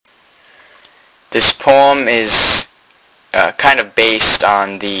This poem is kind of based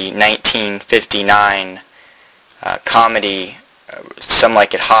on the 1959 comedy Some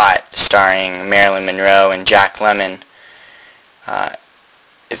Like It Hot, starring Marilyn Monroe and Jack Lemmon.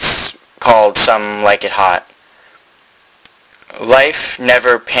 It's called Some Like It Hot. Life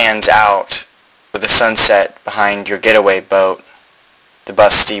never pans out with the sunset behind your getaway boat, the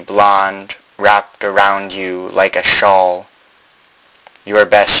busty blonde wrapped around you like a shawl, your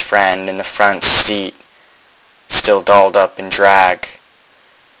best friend in the front seat, still dolled up in drag.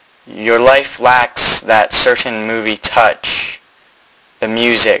 Your life lacks that certain movie touch, the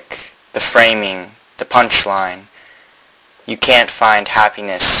music, the framing, the punchline. You can't find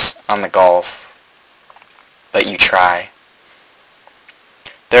happiness on the Gulf, but you try.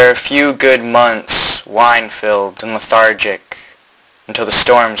 There are a few good months, wine-filled and lethargic, until the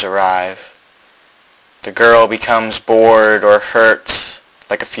storms arrive. The girl becomes bored or hurt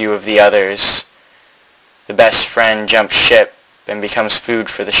like a few of the others. The best friend jumps ship and becomes food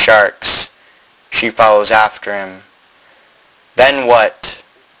for the sharks. She follows after him. Then what?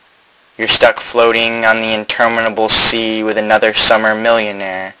 You're stuck floating on the interminable sea with another summer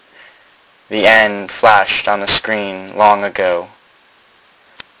millionaire. The end flashed on the screen long ago.